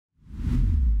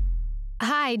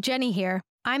Hi, Jenny here.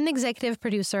 I'm the executive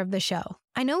producer of the show.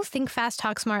 I know Think Fast,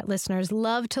 Talk Smart listeners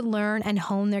love to learn and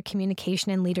hone their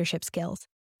communication and leadership skills.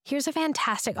 Here's a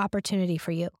fantastic opportunity for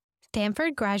you.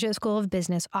 Stanford Graduate School of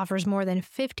Business offers more than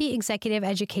 50 executive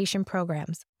education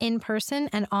programs, in person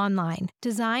and online,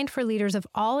 designed for leaders of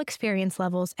all experience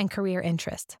levels and career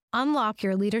interests. Unlock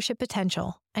your leadership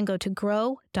potential and go to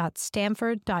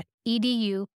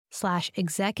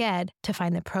grow.stanford.edu/exec-ed to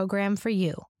find the program for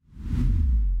you.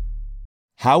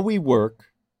 How we work,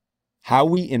 how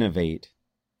we innovate,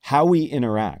 how we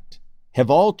interact have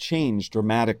all changed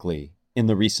dramatically in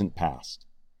the recent past.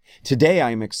 Today, I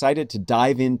am excited to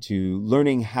dive into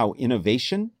learning how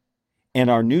innovation and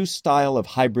our new style of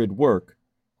hybrid work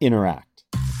interact.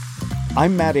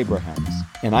 I'm Matt Abrahams,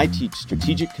 and I teach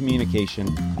strategic communication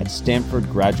at Stanford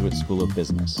Graduate School of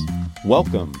Business.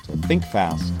 Welcome to Think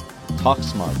Fast, Talk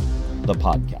Smart, the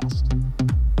podcast.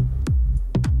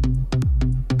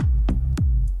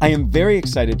 I am very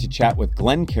excited to chat with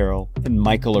Glenn Carroll and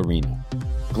Michael Arena.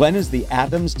 Glenn is the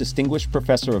Adams Distinguished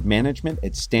Professor of Management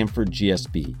at Stanford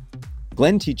GSB.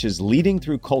 Glenn teaches Leading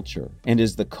Through Culture and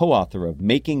is the co-author of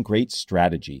Making Great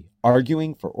Strategy,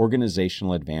 Arguing for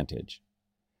Organizational Advantage.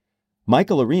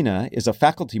 Michael Arena is a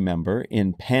faculty member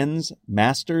in Penn's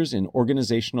Masters in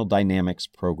Organizational Dynamics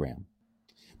program.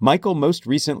 Michael most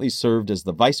recently served as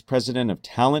the Vice President of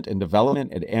Talent and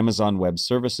Development at Amazon Web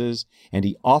Services, and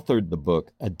he authored the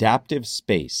book Adaptive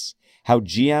Space: How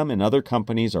GM and Other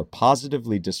Companies Are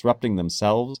Positively Disrupting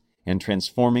Themselves and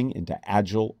Transforming into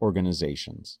Agile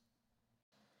Organizations.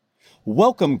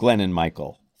 Welcome, Glenn and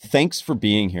Michael. Thanks for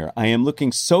being here. I am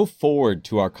looking so forward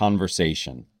to our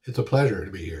conversation. It's a pleasure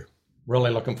to be here. Really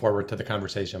looking forward to the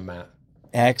conversation, Matt.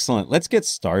 Excellent. Let's get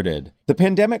started. The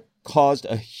pandemic caused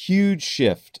a huge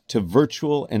shift to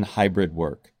virtual and hybrid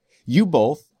work. You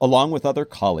both, along with other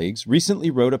colleagues, recently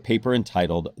wrote a paper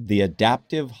entitled The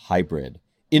Adaptive Hybrid: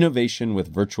 Innovation with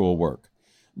Virtual Work.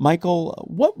 Michael,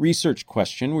 what research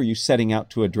question were you setting out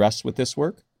to address with this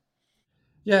work?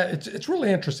 Yeah, it's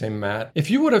really interesting, Matt. If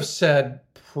you would have said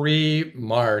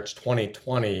pre-March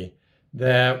 2020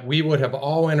 that we would have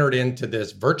all entered into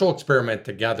this virtual experiment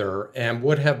together and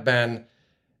would have been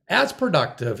as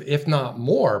productive, if not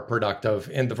more productive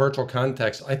in the virtual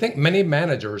context, I think many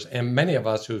managers and many of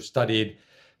us who've studied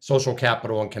social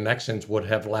capital and connections would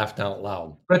have laughed out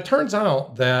loud. But it turns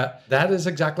out that that is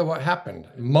exactly what happened.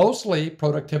 Mostly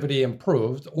productivity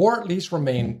improved, or at least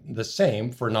remained the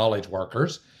same for knowledge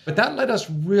workers. But that led us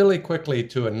really quickly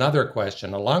to another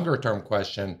question, a longer term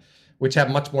question, which had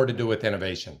much more to do with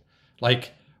innovation.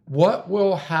 Like, what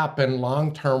will happen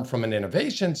long term from an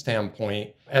innovation standpoint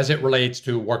as it relates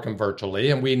to working virtually?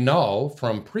 And we know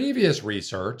from previous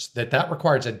research that that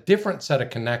requires a different set of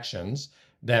connections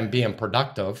than being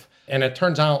productive. And it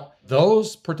turns out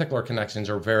those particular connections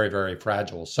are very, very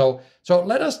fragile. So it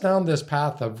led us down this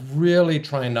path of really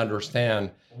trying to understand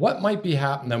what might be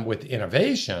happening with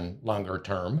innovation longer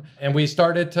term. And we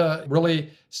started to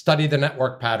really study the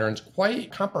network patterns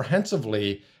quite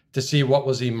comprehensively to see what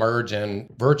was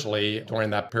emerging virtually during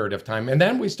that period of time. And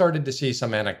then we started to see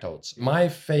some anecdotes. My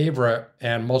favorite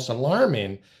and most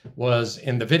alarming was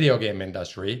in the video game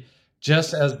industry.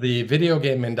 Just as the video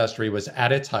game industry was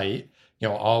at its height,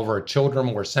 all of our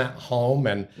children were sent home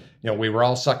and, we were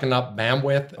all sucking up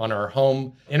bandwidth on our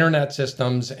home internet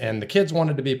systems, and the kids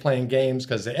wanted to be playing games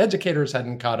because the educators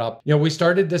hadn't caught up. We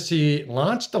started to see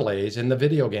launch delays in the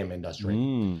video game industry.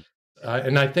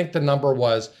 And I think the number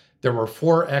was there were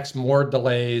 4x more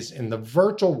delays in the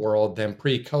virtual world than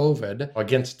pre-COVID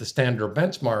against the standard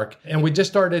benchmark. And we just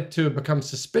started to become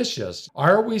suspicious.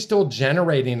 Are we still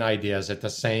generating ideas at the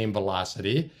same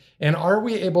velocity? And are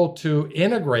we able to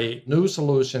integrate new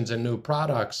solutions and new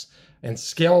products and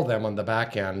scale them on the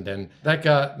back end? And that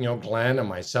got, Glenn and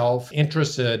myself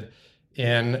interested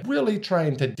in really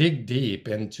trying to dig deep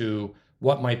into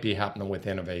what might be happening with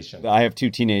innovation. I have two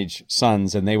teenage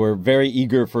sons, and they were very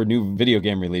eager for new video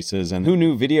game releases. And who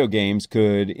knew video games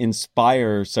could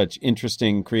inspire such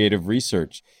interesting creative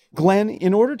research? Glenn,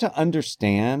 in order to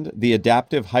understand the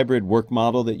adaptive hybrid work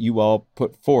model that you all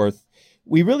put forth,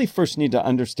 we really first need to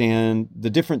understand the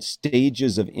different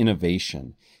stages of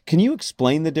innovation. Can you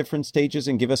explain the different stages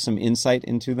and give us some insight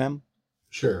into them?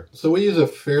 Sure. So we use a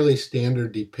fairly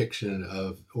standard depiction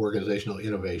of organizational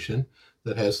innovation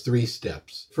that has 3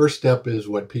 steps. First step is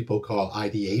what people call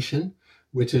ideation,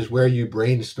 which is where you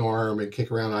brainstorm and kick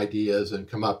around ideas and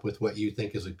come up with what you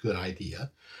think is a good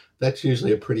idea. That's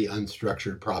usually a pretty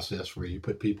unstructured process where you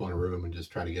put people in a room and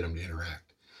just try to get them to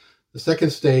interact. The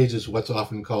second stage is what's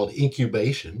often called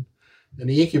incubation. And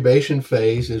the incubation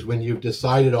phase is when you've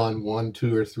decided on 1,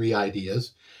 2, or 3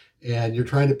 ideas and you're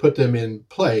trying to put them in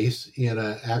place in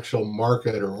an actual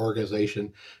market or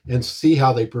organization and see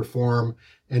how they perform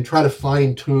and try to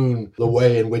fine tune the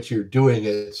way in which you're doing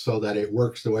it so that it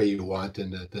works the way you want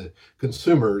and that the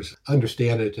consumers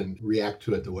understand it and react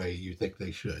to it the way you think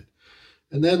they should.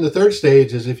 And then the third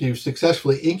stage is if you've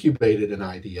successfully incubated an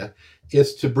idea,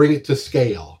 it's to bring it to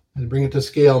scale. And bring it to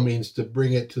scale means to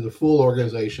bring it to the full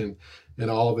organization and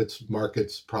all of its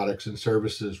markets, products, and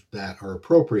services that are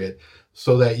appropriate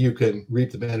so that you can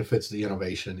reap the benefits of the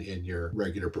innovation in your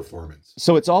regular performance.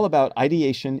 So it's all about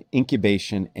ideation,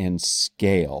 incubation, and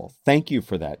scale. Thank you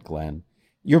for that, Glenn.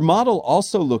 Your model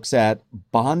also looks at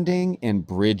bonding and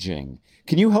bridging.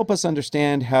 Can you help us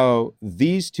understand how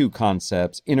these two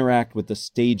concepts interact with the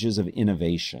stages of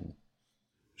innovation?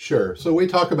 Sure. So we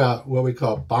talk about what we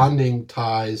call bonding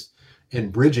ties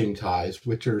and bridging ties,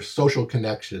 which are social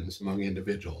connections among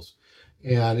individuals.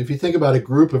 And if you think about a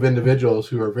group of individuals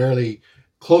who are very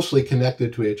closely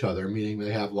connected to each other, meaning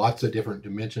they have lots of different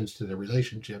dimensions to their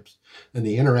relationships and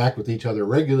they interact with each other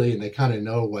regularly and they kind of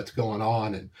know what's going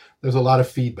on, and there's a lot of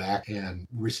feedback and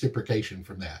reciprocation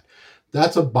from that.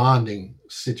 That's a bonding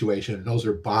situation. Those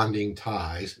are bonding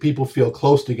ties. People feel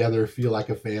close together, feel like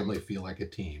a family, feel like a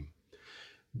team.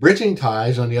 Bridging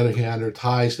ties, on the other hand, are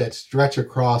ties that stretch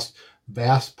across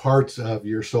vast parts of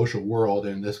your social world,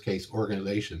 in this case,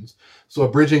 organizations. So a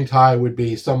bridging tie would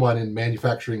be someone in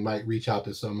manufacturing might reach out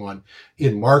to someone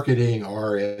in marketing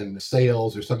or in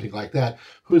sales or something like that,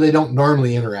 who they don't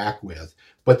normally interact with,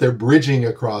 but they're bridging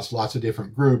across lots of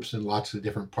different groups and lots of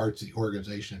different parts of the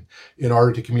organization in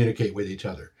order to communicate with each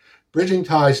other. Bridging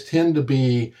ties tend to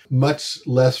be much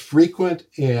less frequent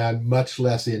and much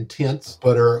less intense,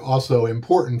 but are also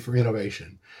important for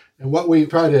innovation. And what we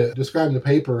try to describe in the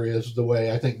paper is the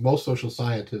way I think most social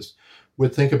scientists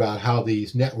would think about how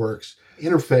these networks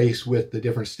interface with the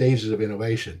different stages of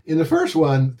innovation. In the first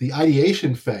one, the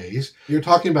ideation phase, you're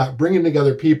talking about bringing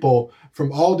together people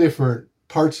from all different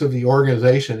parts of the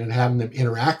organization and having them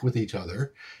interact with each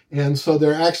other. And so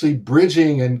they're actually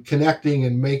bridging and connecting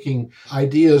and making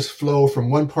ideas flow from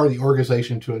one part of the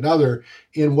organization to another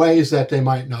in ways that they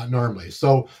might not normally.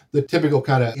 So the typical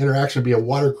kind of interaction would be a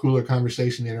water cooler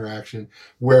conversation interaction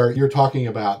where you're talking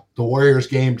about the Warriors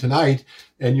game tonight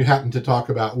and you happen to talk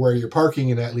about where you're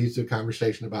parking, and that leads to a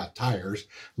conversation about tires,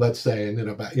 let's say, and then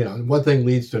about, one thing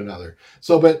leads to another.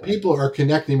 So, but people are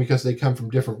connecting because they come from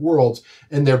different worlds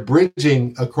and they're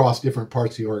bridging across different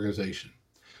parts of the organization.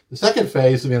 The second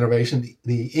phase of innovation,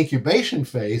 the incubation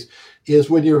phase, is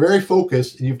when you're very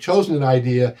focused and you've chosen an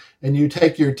idea and you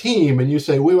take your team and you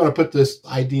say, we want to put this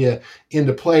idea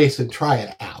into place and try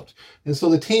it out. And so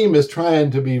the team is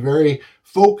trying to be very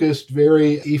focused,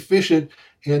 very efficient,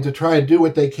 and to try and do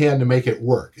what they can to make it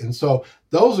work. And so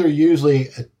those are usually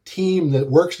a team that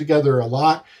works together a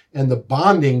lot, and the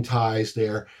bonding ties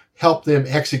there help them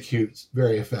execute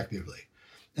very effectively.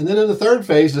 And then in the third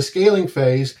phase, the scaling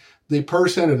phase, the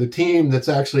person or the team that's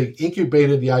actually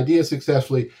incubated the idea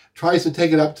successfully tries to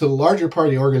take it up to the larger part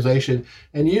of the organization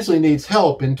and usually needs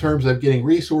help in terms of getting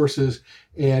resources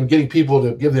and getting people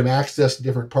to give them access to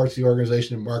different parts of the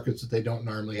organization and markets that they don't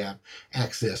normally have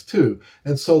access to.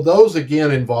 And so those,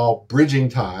 again, involve bridging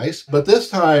ties. But this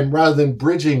time, rather than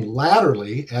bridging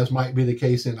laterally, as might be the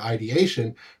case in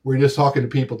ideation, we're just talking to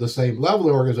people at the same level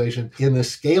of organization, in the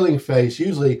scaling phase,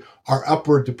 usually are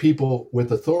upward to people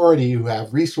with authority who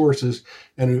have resources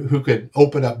and who could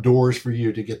open up doors for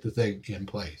you to get the thing in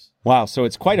place. Wow, so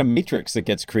it's quite a matrix that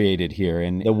gets created here,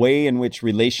 and the way in which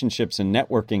relationships and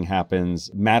networking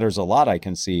happens matters a lot, I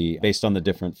can see, based on the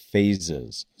different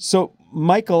phases. So,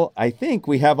 Michael, I think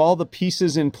we have all the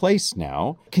pieces in place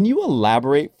now. Can you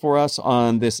elaborate for us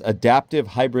on this adaptive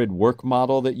hybrid work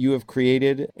model that you have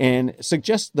created and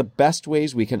suggest the best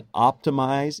ways we can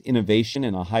optimize innovation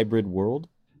in a hybrid world?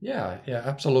 Yeah,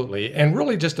 absolutely. And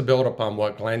really just to build upon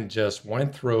what Glenn just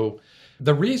went through,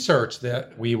 the research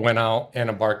that we went out and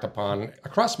embarked upon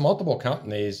across multiple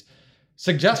companies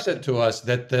suggested to us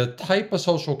that the type of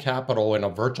social capital in a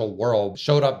virtual world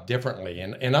showed up differently.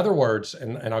 In other words,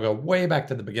 and I'll go way back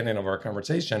to the beginning of our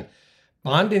conversation,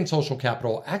 bonding social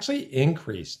capital actually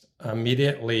increased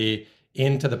immediately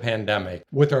into the pandemic.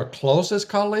 With our closest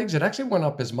colleagues, it actually went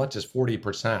up as much as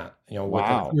 40%. Wow. With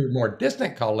a few more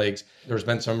distant colleagues, there's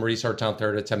been some research out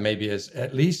there that said maybe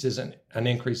at least an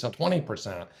increase of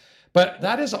 20%. But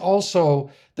that is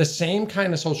also the same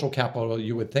kind of social capital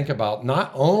you would think about,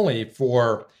 not only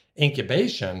for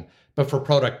incubation, but for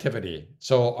productivity.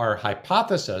 So our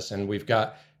hypothesis, and we've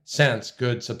got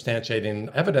good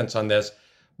substantiating evidence on this,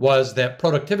 was that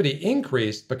productivity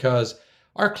increased because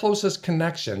our closest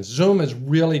connections. Zoom is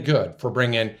really good for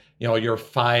bringing, your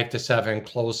 5 to 7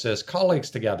 closest colleagues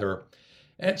together.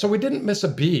 And so we didn't miss a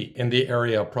beat in the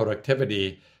area of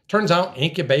productivity. Turns out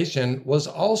incubation was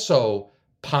also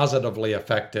positively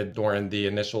affected during the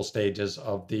initial stages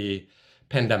of the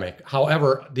pandemic.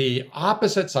 However, the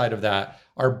opposite side of that,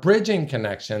 our bridging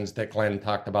connections that Glenn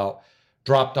talked about,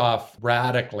 dropped off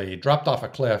a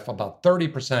cliff about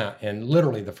 30% in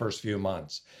literally the first few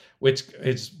months, which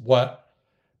is what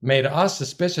made us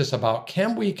suspicious about,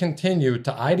 can we continue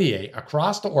to ideate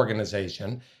across the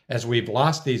organization as we've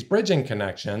lost these bridging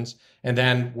connections? And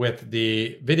then with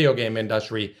the video game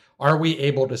industry, are we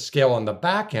able to scale on the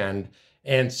back end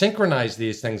and synchronize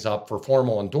these things up for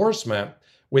formal endorsement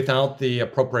without the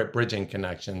appropriate bridging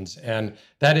connections? And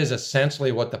that is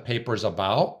essentially what the paper's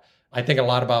about. I think a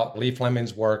lot about Lee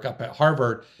Fleming's work up at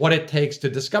Harvard. What it takes to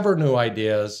discover new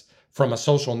ideas from a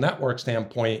social network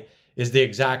standpoint is the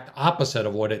exact opposite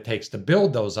of what it takes to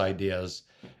build those ideas.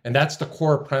 And that's the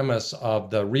core premise of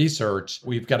the research.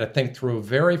 We've got to think through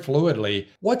very fluidly,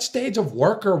 what stage of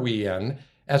work are we in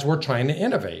as we're trying to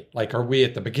innovate? Like, are we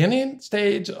at the beginning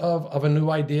stage of a new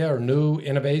idea or new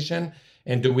innovation?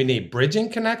 And do we need bridging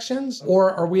connections?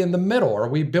 Or are we in the middle? Are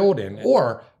we building?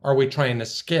 Or are we trying to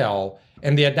scale?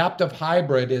 And the adaptive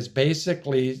hybrid is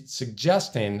basically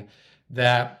suggesting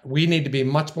that we need to be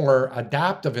much more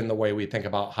adaptive in the way we think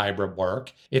about hybrid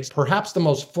work. It's perhaps the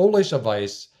most foolish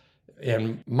advice,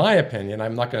 in my opinion,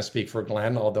 I'm not going to speak for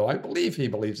Glenn, although I believe he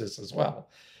believes this as well,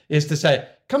 is to say,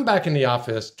 come back in the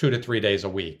office 2 to 3 days a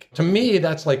week. To me,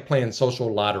 that's like playing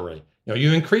social lottery.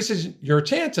 You increases your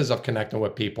chances of connecting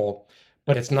with people,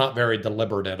 but it's not very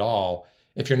deliberate at all.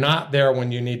 If you're not there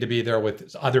when you need to be there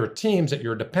with other teams that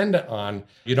you're dependent on,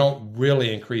 you don't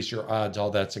really increase your odds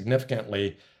all that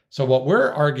significantly. So what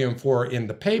we're arguing for in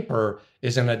the paper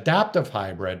is an adaptive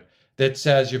hybrid that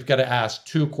says you've got to ask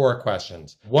 2 core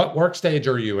questions. What work stage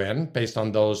are you in based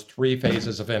on those 3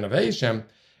 phases of innovation?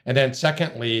 And then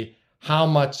secondly, how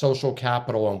much social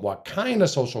capital and what kind of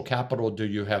social capital do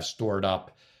you have stored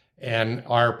up? And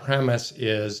our premise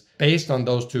is based on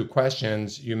those 2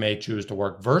 questions, you may choose to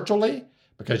work virtually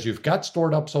because you've got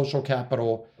stored up social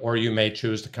capital, or you may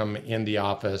choose to come in the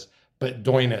office, but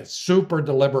doing it super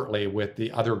deliberately with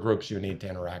the other groups you need to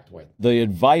interact with. The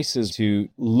advice is to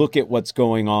look at what's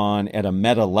going on at a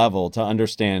meta level to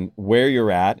understand where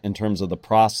you're at in terms of the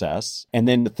process, and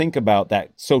then to think about that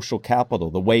social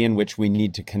capital, the way in which we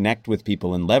need to connect with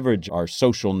people and leverage our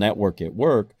social network at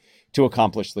work to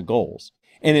accomplish the goals.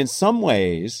 And in some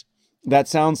ways, that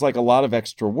sounds like a lot of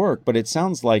extra work, but it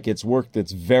sounds like it's work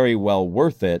that's very well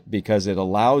worth it because it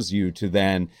allows you to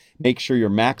then make sure you're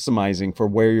maximizing for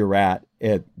where you're at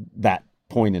that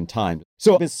point in time.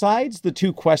 So besides the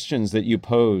 2 questions that you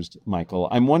posed, Michael,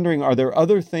 I'm wondering, are there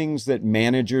other things that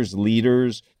managers,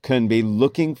 leaders can be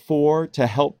looking for to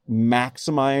help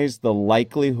maximize the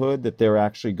likelihood that they're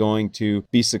actually going to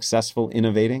be successful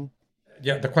innovating?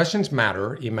 Yeah, the questions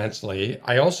matter immensely.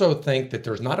 I also think that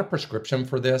there's not a prescription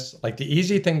for this. Like, the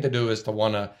easy thing to do is to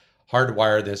want to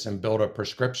hardwire this and build a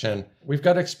prescription. We've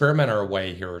got to experiment our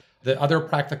way here. The other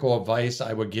practical advice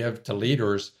I would give to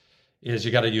leaders is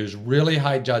you got to use really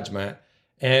high judgment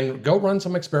and go run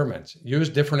some experiments. Use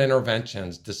different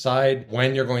interventions. Decide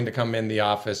when you're going to come in the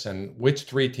office and which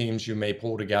 3 teams you may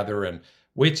pull together and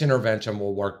which intervention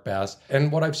will work best.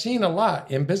 And what I've seen a lot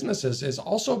in businesses is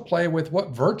also play with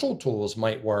what virtual tools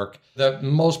might work. The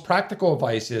most practical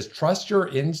advice is trust your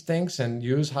instincts and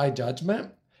use high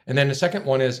judgment. And then the second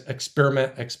one is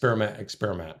experiment, experiment,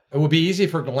 experiment. It would be easy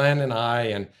for Glenn and I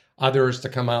and others to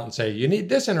come out and say, you need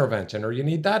this intervention or you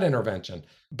need that intervention.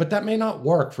 But that may not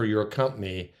work for your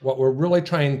company. What we're really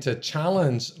trying to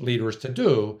challenge leaders to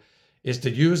do is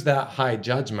to use that high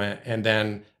judgment and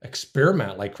then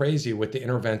experiment like crazy with the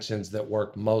interventions that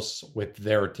work most with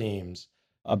their teams.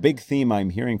 A big theme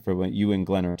I'm hearing from what you and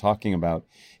Glenn are talking about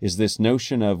is this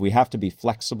notion of we have to be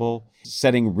flexible.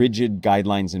 Setting rigid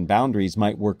guidelines and boundaries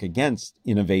might work against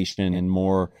innovation and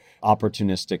more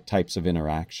opportunistic types of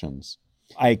interactions.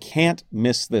 I can't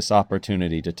miss this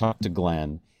opportunity to talk to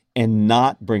Glenn and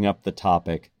not bring up the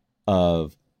topic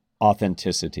of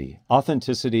authenticity.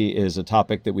 Authenticity is a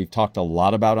topic that we've talked a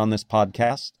lot about on this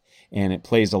podcast, and it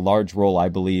plays a large role, I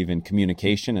believe, in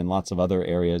communication and lots of other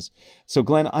areas. So,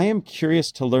 Glenn, I am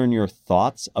curious to learn your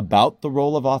thoughts about the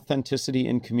role of authenticity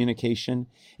in communication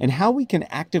and how we can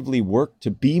actively work to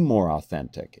be more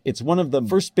authentic. It's one of the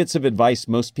first bits of advice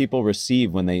most people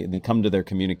receive when they come to their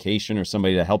communication or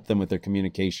somebody to help them with their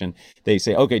communication. They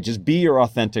say, okay, just be your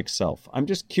authentic self. I'm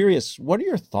just curious, what are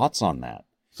your thoughts on that?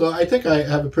 So I think I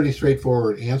have a pretty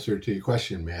straightforward answer to your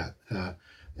question, Matt.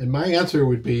 And my answer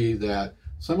would be that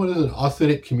Someone is an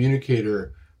authentic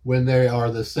communicator when they are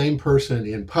the same person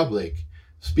in public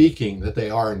speaking that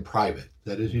they are in private.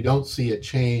 That is, you don't see a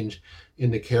change in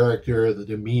the character, the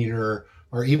demeanor,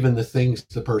 or even the things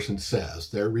the person says.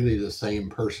 They're really the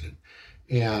same person.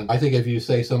 And I think if you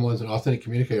say someone's an authentic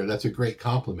communicator, that's a great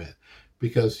compliment,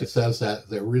 because it says that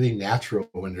they're really natural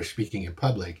when they're speaking in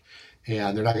public,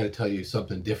 and they're not going to tell you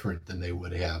something different than they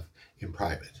would have in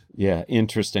private. Yeah,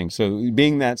 interesting. So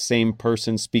being that same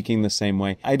person, speaking the same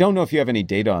way. I don't know if you have any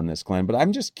data on this, Glenn, but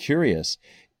I'm just curious.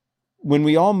 When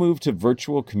we all moved to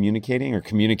virtual communicating or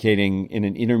communicating in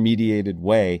an intermediated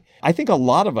way, I think a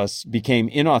lot of us became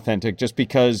inauthentic just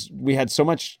because we had so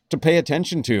much to pay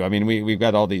attention to. I mean, we've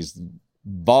got all these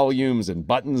volumes and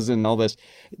buttons and all this.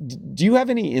 Do you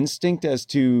have any instinct as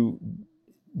to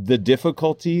the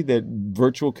difficulty that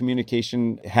virtual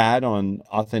communication had on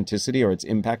authenticity or its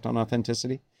impact on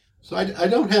authenticity? So I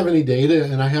don't have any data,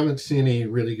 and I haven't seen any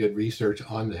really good research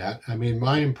on that. I mean,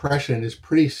 my impression is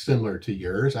pretty similar to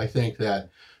yours. I think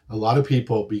that a lot of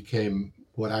people became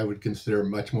what I would consider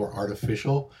much more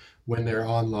artificial when they're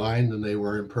online than they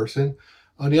were in person.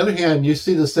 On the other hand, you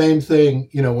see the same thing,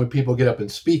 when people get up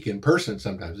and speak in person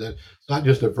sometimes. It's not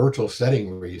just a virtual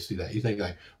setting where you see that. You think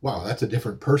like, wow, that's a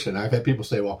different person. I've had people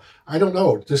say, well, I don't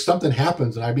know, just something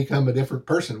happens and I become a different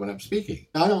person when I'm speaking.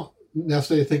 I don't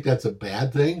necessarily think that's a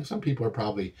bad thing. Some people are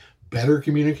probably better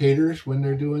communicators when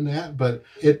they're doing that, but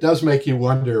it does make you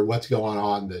wonder what's going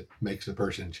on that makes a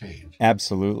person change.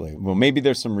 Absolutely. Well, maybe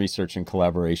there's some research and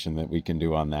collaboration that we can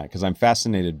do on that, because I'm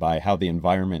fascinated by how the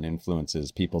environment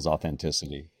influences people's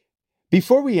authenticity.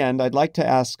 Before we end, I'd like to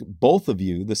ask both of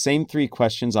you the same 3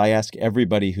 questions I ask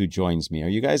everybody who joins me. Are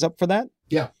you guys up for that?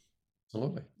 Yeah.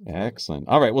 Absolutely. Excellent.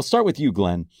 All right, we'll start with you,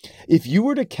 Glenn. If you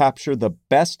were to capture the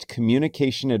best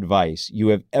communication advice you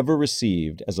have ever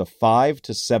received as a 5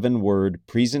 to 7 word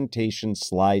presentation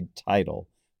slide title,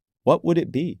 what would it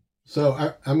be? So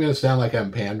I'm going to sound like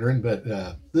I'm pandering, but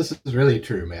this is really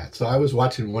true, Matt. So I was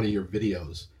watching one of your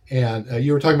videos, and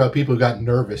you were talking about people who got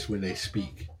nervous when they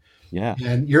speak. Yeah.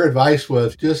 And your advice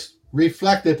was just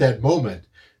reflect at that moment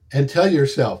and tell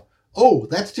yourself, oh,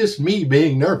 that's just me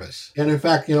being nervous. And in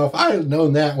fact, if I had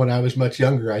known that when I was much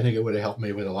younger, I think it would have helped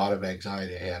me with a lot of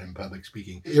anxiety I had in public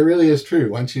speaking. It really is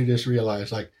true. Once you just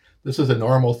realize, like, this is a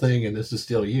normal thing and this is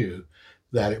still you,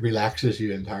 that it relaxes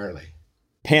you entirely.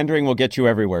 Pandering will get you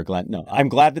everywhere, Glenn. No, I'm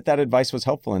glad that advice was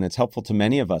helpful, and it's helpful to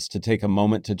many of us to take a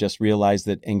moment to just realize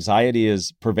that anxiety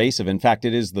is pervasive. In fact,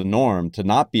 it is the norm. To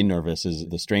not be nervous is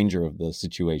the stranger of the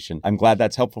situation. I'm glad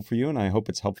that's helpful for you, and I hope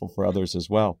it's helpful for others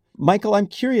as well. Michael, I'm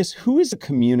curious, who is a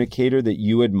communicator that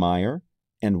you admire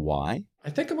and why? I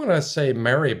think I'm going to say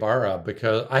Mary Barra,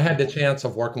 because I had the chance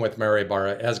of working with Mary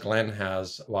Barra, as Glenn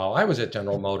has, while I was at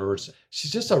General Motors.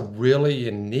 She's just a really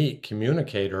unique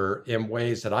communicator in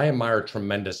ways that I admire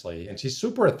tremendously. And she's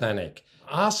super authentic,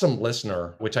 awesome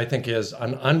listener, which I think is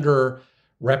an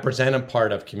underrepresented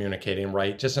part of communicating,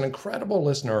 right? Just an incredible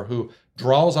listener who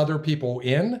draws other people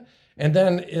in, and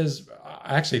then is,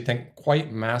 I actually think,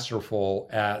 quite masterful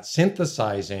at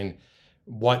synthesizing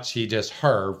what she just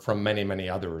heard from many, many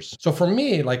others. So for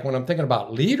me, like when I'm thinking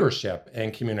about leadership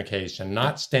and communication,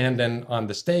 not standing on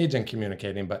the stage and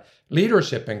communicating, but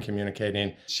leadership and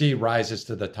communicating, she rises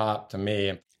to the top to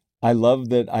me. I love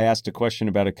that I asked a question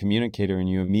about a communicator and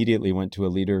you immediately went to a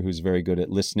leader who's very good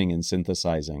at listening and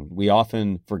synthesizing. We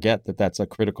often forget that that's a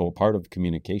critical part of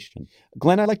communication.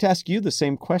 Glenn, I'd like to ask you the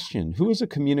same question. Who is a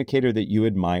communicator that you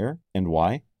admire and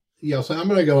why? Yeah, so I'm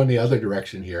going to go in the other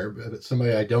direction here, but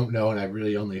somebody I don't know and I've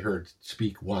really only heard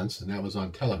speak once, and that was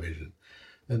on television.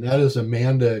 And that is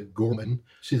Amanda Gorman.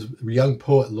 She's a young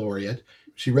poet laureate.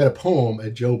 She read a poem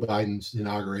at Joe Biden's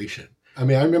inauguration. I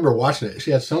mean, I remember watching it. She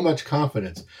had so much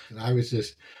confidence, and I was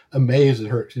just amazed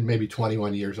at her. She's maybe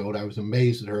 21 years old. I was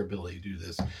amazed at her ability to do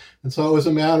this. And so it was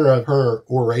a matter of her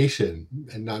oration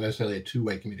and not necessarily a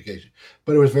two-way communication,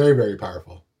 but it was very, very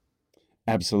powerful.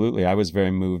 Absolutely. I was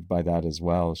very moved by that as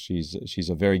well. She's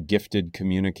a very gifted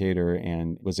communicator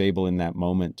and was able in that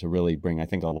moment to really bring, I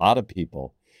think, a lot of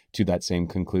people to that same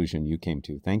conclusion you came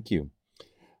to. Thank you.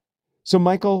 So,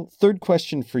 Michael, third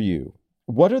question for you.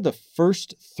 What are the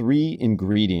first 3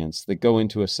 ingredients that go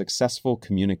into a successful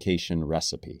communication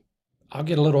recipe? I'll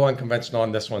get a little unconventional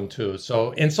on this one too.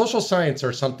 So in social science,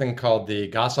 there's something called the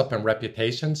gossip and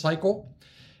reputation cycle.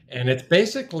 And it's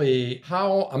basically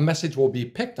how a message will be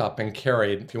picked up and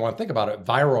carried, if you want to think about it,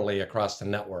 virally across the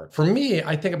network. For me,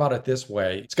 I think about it this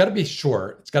way. It's got to be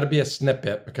short. It's got to be a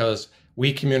snippet because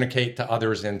we communicate to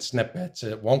others in snippets.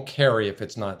 It won't carry if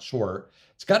it's not short.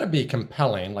 It's got to be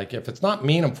compelling. Like if it's not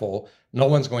meaningful, no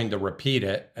one's going to repeat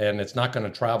it and it's not going to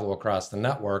travel across the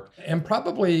network. And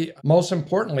probably most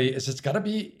importantly is it's got to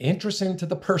be interesting to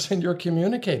the person you're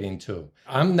communicating to.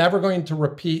 I'm never going to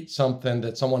repeat something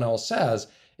that someone else says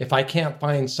if I can't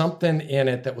find something in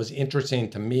it that was interesting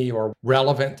to me or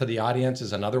relevant to the audience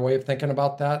is another way of thinking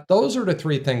about that. Those are the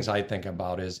three things I think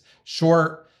about is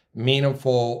short,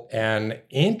 meaningful, and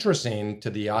interesting to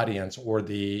the audience or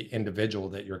the individual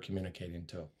that you're communicating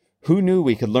to. Who knew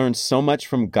we could learn so much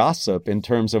from gossip in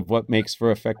terms of what makes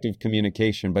for effective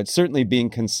communication, but certainly being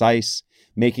concise,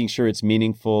 making sure it's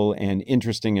meaningful and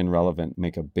interesting and relevant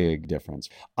make a big difference.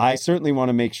 I certainly want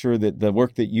to make sure that the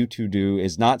work that you two do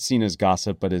is not seen as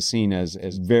gossip, but is seen as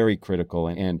very critical.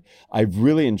 And I've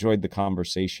really enjoyed the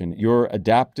conversation. Your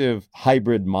adaptive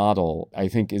hybrid model, I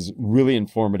think, is really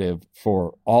informative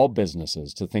for all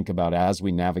businesses to think about as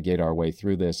we navigate our way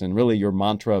through this. And really your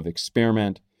mantra of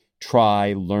experiment,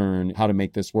 try, learn how to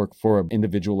make this work for an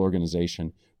individual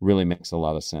organization really makes a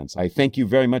lot of sense. I thank you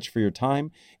very much for your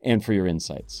time and for your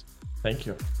insights. Thank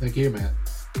you. Thank you, Matt.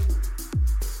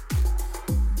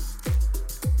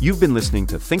 You've been listening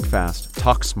to Think Fast,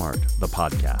 Talk Smart, the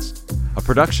podcast, a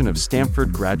production of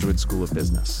Stanford Graduate School of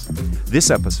Business. This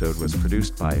episode was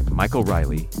produced by Michael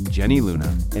Riley, Jenny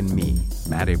Luna, and me,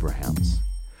 Matt Abrahams.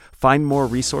 Find more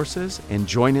resources and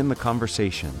join in the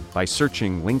conversation by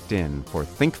searching LinkedIn for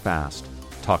Think Fast,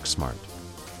 Talk Smart.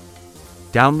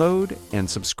 Download and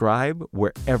subscribe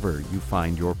wherever you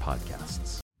find your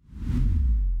podcasts.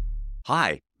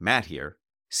 Hi, Matt here.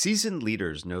 Seasoned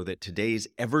leaders know that today's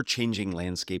ever-changing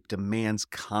landscape demands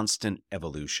constant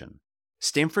evolution.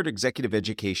 Stanford Executive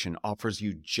Education offers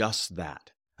you just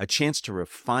that, a chance to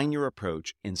refine your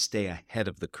approach and stay ahead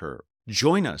of the curve.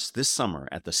 Join us this summer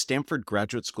at the Stanford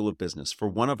Graduate School of Business for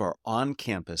one of our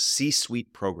on-campus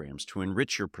C-suite programs to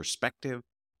enrich your perspective,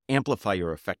 amplify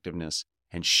your effectiveness,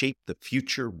 and shape the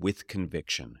future with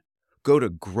conviction. Go to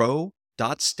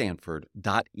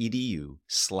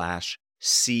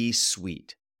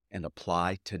grow.stanford.edu/C-suite and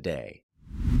apply today.